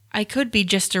I could be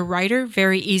just a writer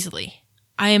very easily.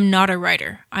 I am not a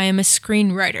writer. I am a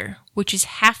screenwriter, which is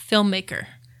half filmmaker.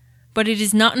 But it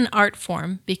is not an art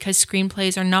form because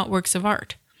screenplays are not works of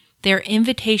art. They are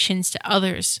invitations to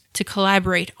others to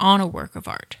collaborate on a work of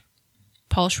art.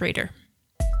 Paul Schrader.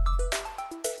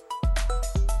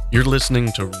 You're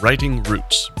listening to Writing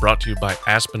Roots, brought to you by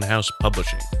Aspen House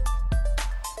Publishing.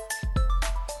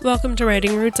 Welcome to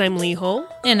Writing Roots. I'm Lee Hull.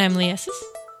 And I'm Lee Esses.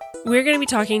 We're going to be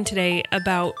talking today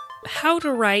about how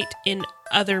to write in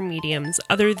other mediums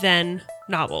other than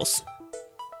novels.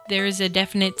 There is a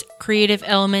definite creative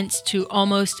element to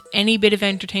almost any bit of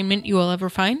entertainment you will ever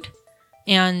find.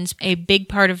 And a big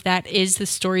part of that is the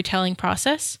storytelling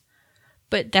process.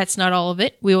 But that's not all of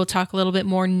it. We will talk a little bit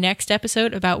more next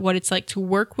episode about what it's like to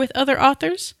work with other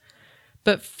authors.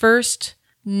 But first,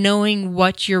 knowing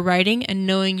what you're writing and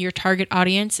knowing your target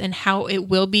audience and how it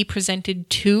will be presented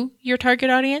to your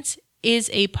target audience is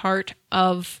a part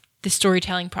of the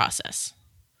storytelling process.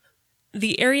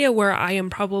 The area where I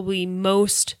am probably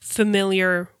most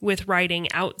familiar with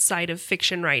writing outside of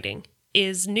fiction writing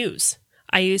is news.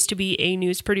 I used to be a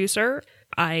news producer.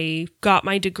 I got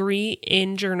my degree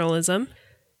in journalism.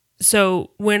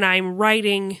 So when I'm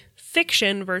writing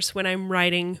fiction versus when I'm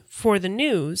writing for the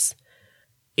news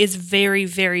is very,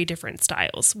 very different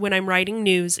styles. When I'm writing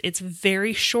news, it's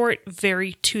very short,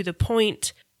 very to the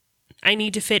point. I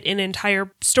need to fit an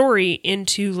entire story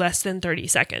into less than 30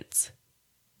 seconds.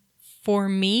 For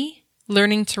me,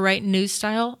 learning to write news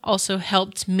style also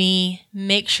helped me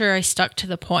make sure I stuck to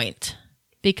the point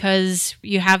because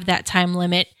you have that time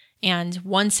limit and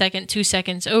 1 second, 2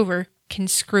 seconds over can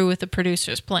screw with the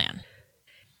producer's plan.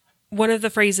 One of the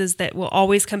phrases that will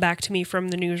always come back to me from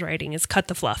the news writing is cut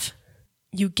the fluff.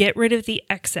 You get rid of the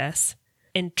excess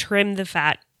and trim the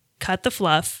fat, cut the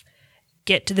fluff,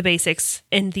 get to the basics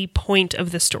and the point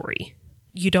of the story.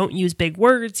 You don't use big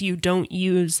words. You don't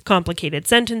use complicated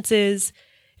sentences.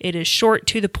 It is short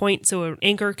to the point so an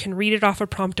anchor can read it off a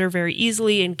prompter very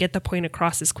easily and get the point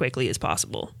across as quickly as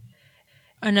possible.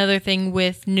 Another thing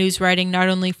with news writing, not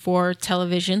only for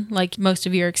television, like most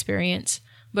of your experience,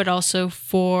 but also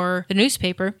for the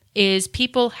newspaper, is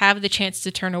people have the chance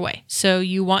to turn away. So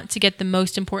you want to get the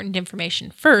most important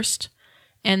information first,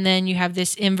 and then you have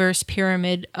this inverse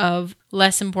pyramid of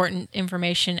less important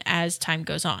information as time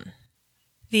goes on.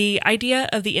 The idea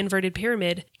of the inverted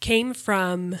pyramid came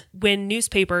from when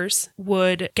newspapers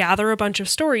would gather a bunch of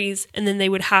stories and then they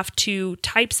would have to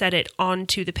typeset it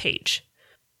onto the page.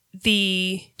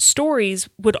 The stories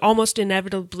would almost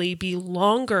inevitably be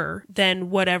longer than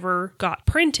whatever got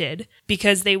printed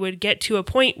because they would get to a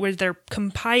point where they're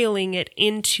compiling it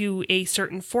into a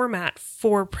certain format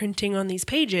for printing on these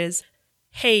pages.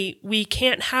 Hey, we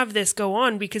can't have this go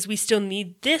on because we still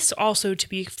need this also to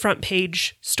be front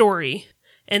page story.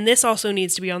 And this also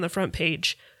needs to be on the front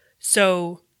page.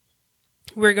 So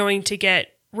we're going to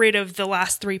get rid of the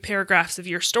last 3 paragraphs of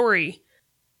your story.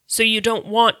 So you don't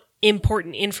want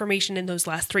important information in those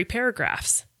last 3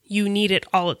 paragraphs. You need it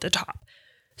all at the top.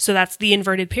 So that's the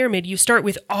inverted pyramid. You start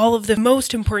with all of the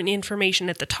most important information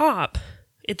at the top,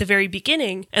 at the very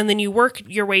beginning, and then you work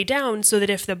your way down so that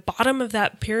if the bottom of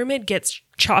that pyramid gets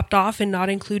chopped off and not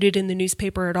included in the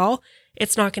newspaper at all,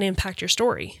 it's not going to impact your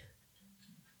story.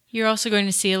 You're also going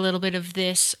to see a little bit of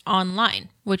this online,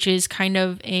 which is kind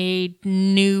of a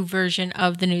new version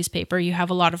of the newspaper. You have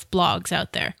a lot of blogs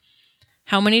out there.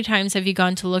 How many times have you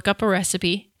gone to look up a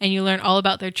recipe and you learn all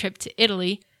about their trip to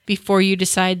Italy before you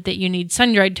decide that you need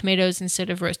sun-dried tomatoes instead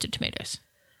of roasted tomatoes?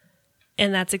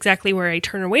 And that's exactly where I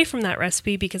turn away from that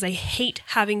recipe because I hate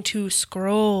having to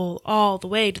scroll all the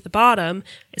way to the bottom,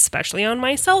 especially on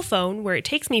my cell phone where it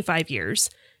takes me 5 years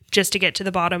just to get to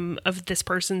the bottom of this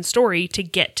person's story to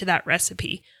get to that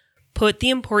recipe. Put the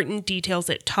important details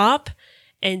at top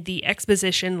and the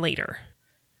exposition later.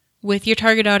 With your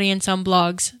target audience on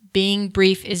blogs, being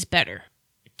brief is better.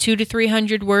 200 to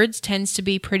 300 words tends to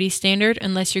be pretty standard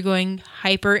unless you're going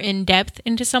hyper in depth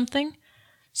into something.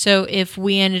 So if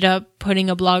we ended up putting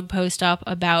a blog post up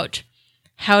about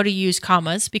how to use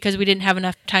commas, because we didn't have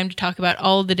enough time to talk about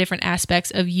all the different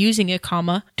aspects of using a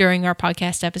comma during our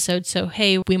podcast episode, so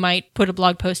hey, we might put a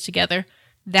blog post together.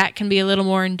 That can be a little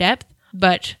more in depth,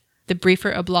 but the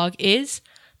briefer a blog is,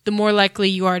 the more likely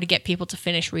you are to get people to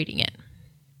finish reading it.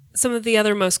 Some of the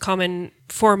other most common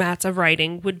formats of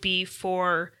writing would be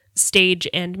for stage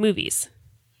and movies.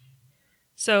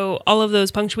 So all of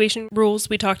those punctuation rules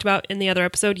we talked about in the other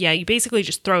episode, you basically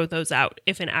just throw those out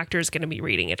if an actor is going to be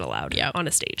reading it aloud on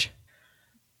a stage.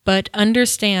 But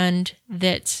understand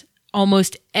that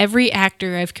Almost every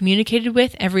actor I've communicated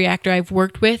with, every actor I've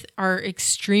worked with are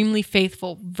extremely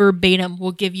faithful. Verbatim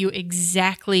will give you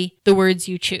exactly the words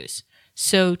you choose.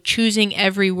 So choosing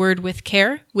every word with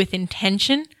care, with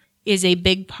intention, is a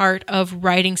big part of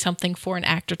writing something for an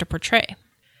actor to portray.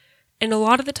 And a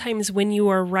lot of the times when you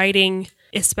are writing,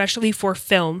 especially for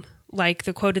film, like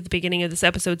the quote at the beginning of this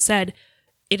episode said,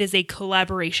 it is a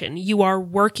collaboration. You are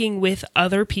working with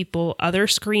other people, other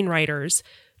screenwriters,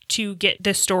 to get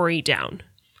the story down.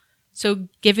 So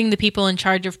giving the people in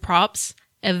charge of props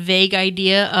a vague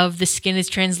idea of the skin is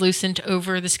translucent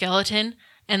over the skeleton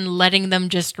and letting them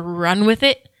just run with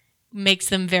it makes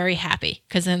them very happy,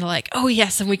 because then they're like, oh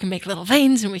yes, and we can make little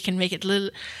veins and we can make it little.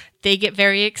 They get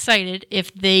very excited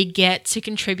if they get to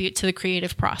contribute to the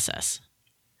creative process.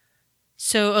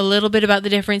 So a little bit about the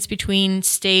difference between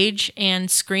stage and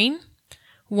screen.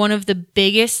 One of the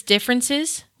biggest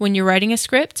differences when you're writing a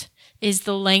script is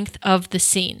the length of the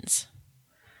scenes.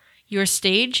 Your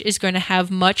stage is going to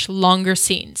have much longer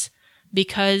scenes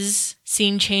because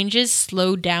scene changes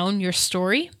slow down your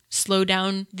story, slow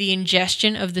down the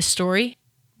ingestion of the story.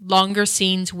 Longer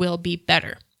scenes will be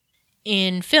better.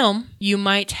 In film, you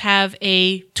might have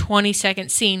a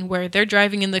 20-second scene where they're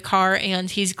driving in the car and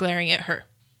he's glaring at her.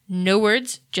 No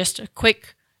words, just a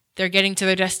quick, they're getting to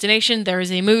their destination, there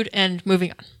is a mood, and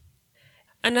moving on.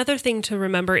 Another thing to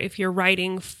remember if you're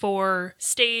writing for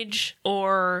stage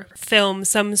or film,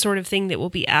 some sort of thing that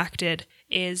will be acted,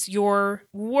 is your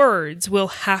words will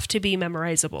have to be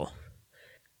memorizable.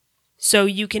 So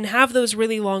you can have those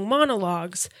really long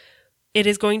monologues. It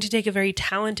is going to take a very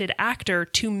talented actor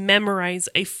to memorize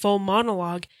a full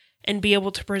monologue and be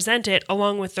able to present it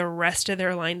along with the rest of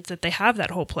their lines that they have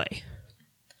that whole play.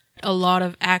 A lot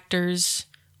of actors,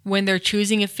 when they're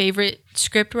choosing a favorite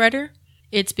scriptwriter,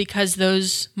 it's because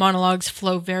those monologues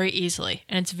flow very easily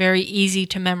and it's very easy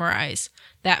to memorize.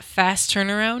 That fast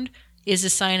turnaround is a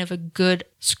sign of a good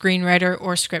screenwriter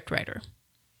or scriptwriter.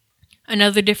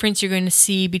 Another difference you're going to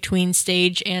see between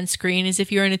stage and screen is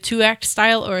if you're in a 2-act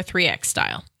style or a 3-act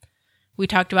style. We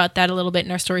talked about that a little bit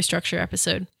in our story structure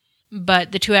episode.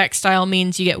 But the 2-act style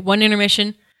means you get one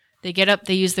intermission, they get up,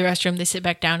 they use the restroom, they sit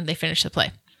back down, and they finish the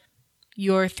play.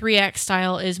 Your 3-act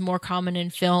style is more common in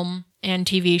film and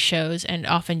TV shows and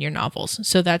often your novels.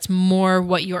 So that's more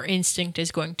what your instinct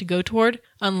is going to go toward,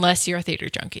 unless you're a theater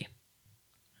junkie.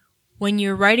 When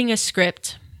you're writing a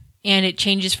script and it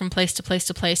changes from place to place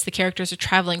to place, the characters are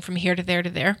traveling from here to there to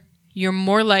there, you're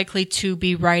more likely to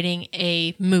be writing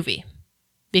a movie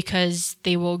because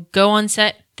they will go on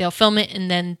set, they'll film it,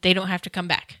 and then they don't have to come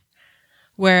back.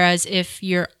 Whereas if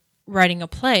you're writing a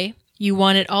play, you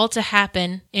want it all to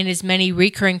happen in as many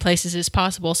recurring places as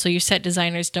possible so your set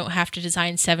designers don't have to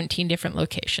design 17 different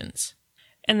locations.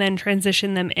 And then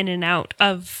transition them in and out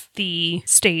of the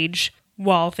stage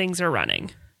while things are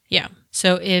running. Yeah.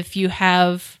 So if you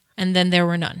have, and then there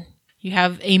were none, you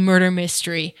have a murder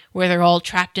mystery where they're all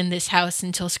trapped in this house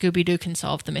until Scooby-Doo can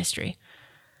solve the mystery.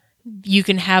 You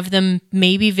can have them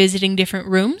maybe visiting different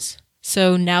rooms.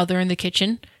 So now they're in the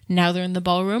kitchen, now they're in the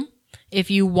ballroom.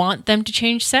 If you want them to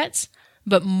change sets,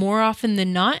 but more often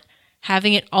than not,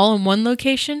 having it all in one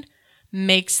location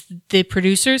makes the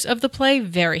producers of the play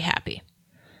very happy.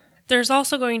 There's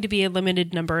also going to be a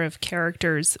limited number of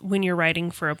characters when you're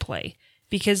writing for a play,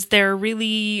 because there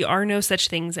really are no such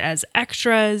things as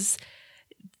extras.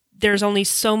 There's only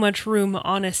so much room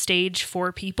on a stage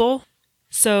for people.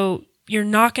 So you're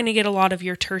not going to get a lot of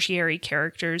your tertiary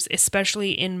characters,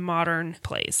 especially in modern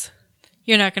plays.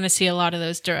 You're not going to see a lot of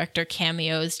those director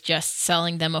cameos just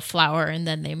selling them a flower and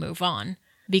then they move on.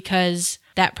 Because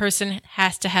that person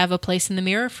has to have a place in the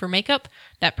mirror for makeup.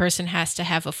 That person has to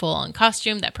have a full-on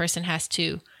costume. That person has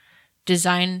to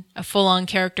design a full-on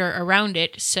character around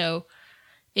it. So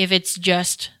if it's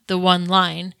just the one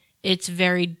line, it's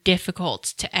very difficult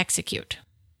to execute.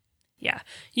 Yeah,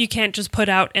 you can't just put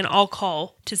out an all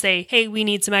call to say, hey, we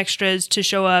need some extras to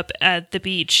show up at the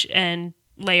beach and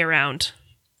lay around.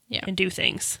 Yeah. And do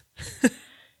things.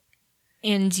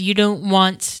 And you don't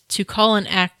want to call an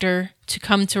actor to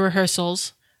come to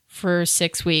rehearsals for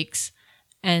 6 weeks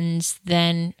and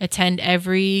then attend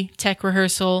every tech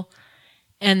rehearsal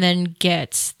and then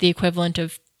get the equivalent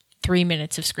of 3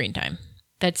 minutes of screen time.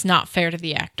 That's not fair to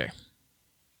the actor.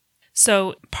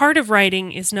 So part of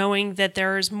writing is knowing that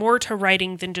there's more to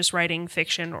writing than just writing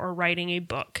fiction or writing a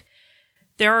book.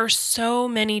 There are so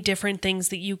many different things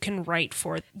that you can write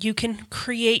for. You can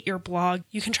create your blog.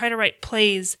 You can try to write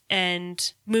plays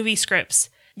and movie scripts.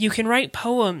 You can write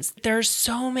poems. There are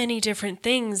so many different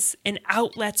things and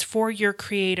outlets for your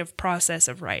creative process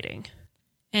of writing.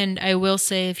 And I will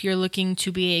say, if you're looking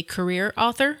to be a career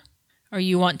author, or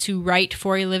you want to write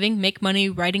for a living, make money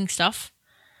writing stuff,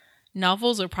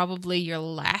 novels are probably your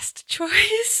last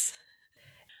choice.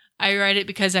 I write it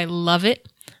because I love it,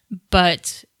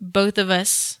 but both of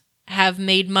us have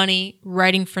made money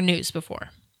writing for news before.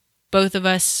 Both of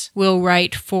us will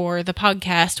write for the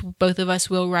podcast. Both of us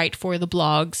will write for the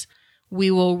blogs. We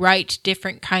will write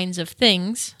different kinds of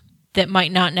things that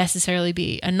might not necessarily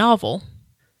be a novel.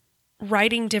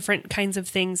 Writing different kinds of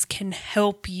things can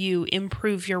help you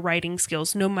improve your writing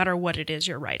skills, no matter what it is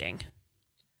you're writing.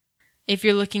 If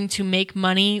you're looking to make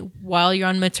money while you're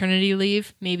on maternity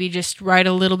leave, maybe just write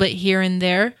a little bit here and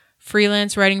there.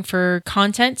 Freelance writing for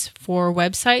content for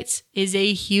websites is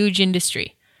a huge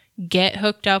industry. Get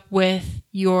hooked up with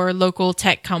your local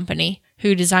tech company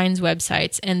who designs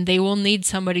websites, and they will need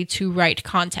somebody to write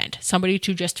content, somebody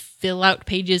to just fill out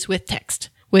pages with text,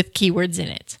 with keywords in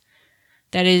it.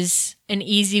 That is an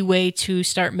easy way to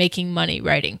start making money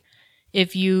writing.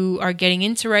 If you are getting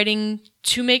into writing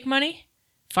to make money,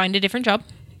 find a different job.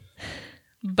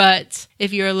 But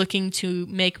if you're looking to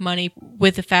make money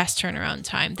with a fast turnaround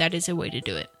time, that is a way to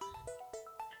do it.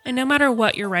 And no matter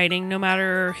what you're writing, no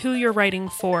matter who you're writing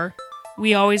for,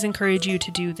 we always encourage you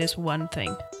to do this one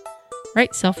thing.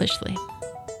 Write selfishly.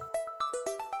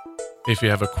 If you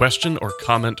have a question or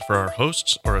comment for our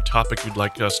hosts or a topic you'd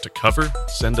like us to cover,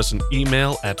 send us an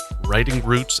email at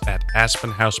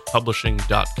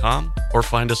writingroots@aspenhousepublishing.com or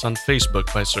find us on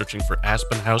Facebook by searching for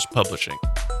Aspen House Publishing.